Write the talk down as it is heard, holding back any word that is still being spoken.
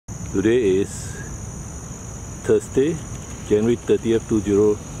Today is Thursday, January 30th,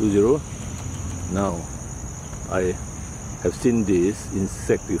 2020. Now, I have seen this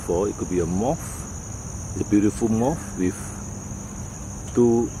insect before. It could be a moth. It's a beautiful moth with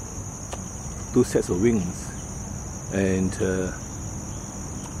two sets of wings, and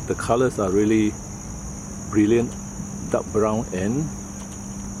the colors are really brilliant, dark brown and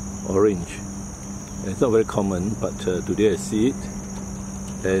orange. And it's not very common, but today I see it.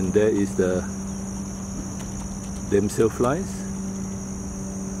 And there is the damselfies,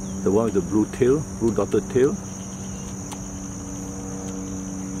 the one with the blue tail, blue dotted tail.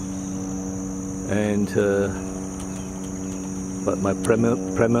 And but my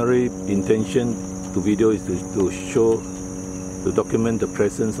primary intention to video is to document the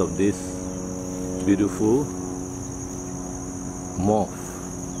presence of this beautiful moth.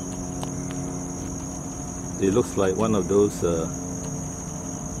 It looks like one of those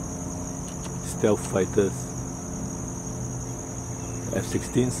stealth fighters,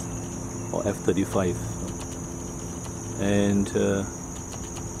 F-16s or F-35, and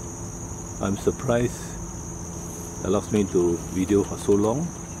I'm surprised it allows me to video for so long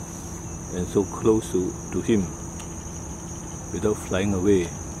and so close to him without flying away.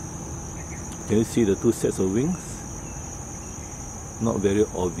 Can you see the two sets of wings? Not very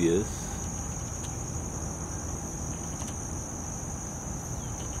obvious.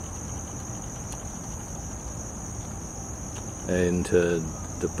 And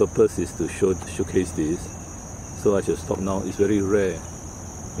the purpose is to showcase this, so I should stop now. It's very rare.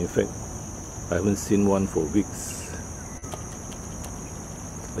 In fact, I haven't seen one for weeks.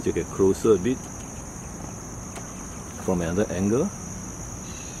 I should get closer a bit from another angle.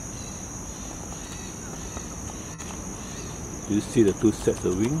 Do you see the two sets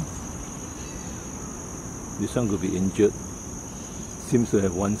of wings? This one could be injured. Seems to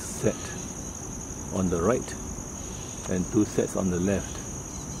have one set on the right and two sets on the left.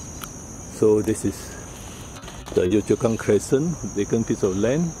 So this is the Yio Chu Kang Crescent, vacant piece of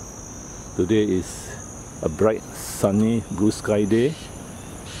land. Today is a bright, sunny, blue sky day,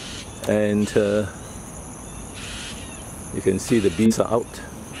 and you can see the bees are out,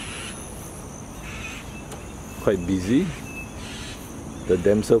 quite busy. The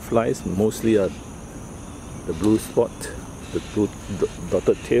damselflies mostly are the blue spot, the blue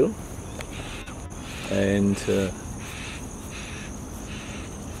dotted tail, and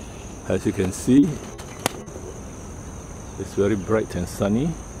as you can see, it's very bright and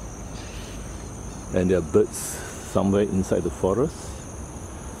sunny, and there are birds somewhere inside the forest.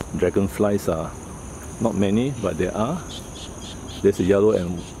 Dragonflies are not many, but there are. There's a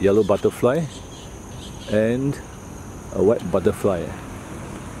yellow butterfly and a white butterfly.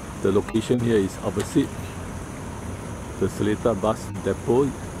 The location here is opposite the Seletar Bus Depot,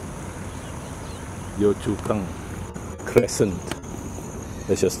 Yio Chu Kang Crescent.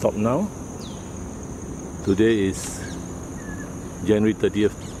 I shall stop now. Today is January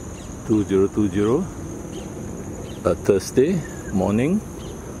 30th, 2020, a Thursday morning,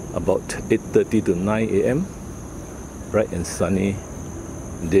 about 8:30 to 9 a.m. Bright and sunny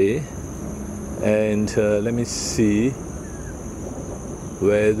day. And let me see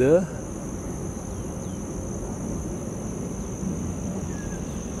whether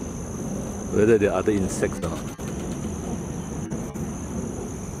there are other insects or not.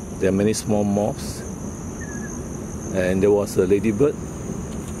 There are many small moths, and there was a ladybird,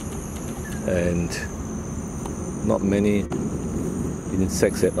 and not many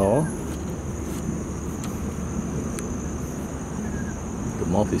insects at all. The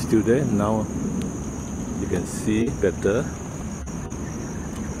moth is still there. Now you can see better.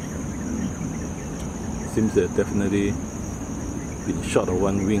 Seems to have definitely been shot of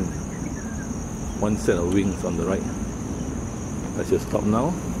one wing, one set of wings on the right. I shall stop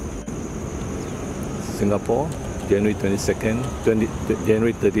now. Singapore, January 22nd,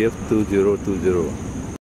 January 30th, 2020.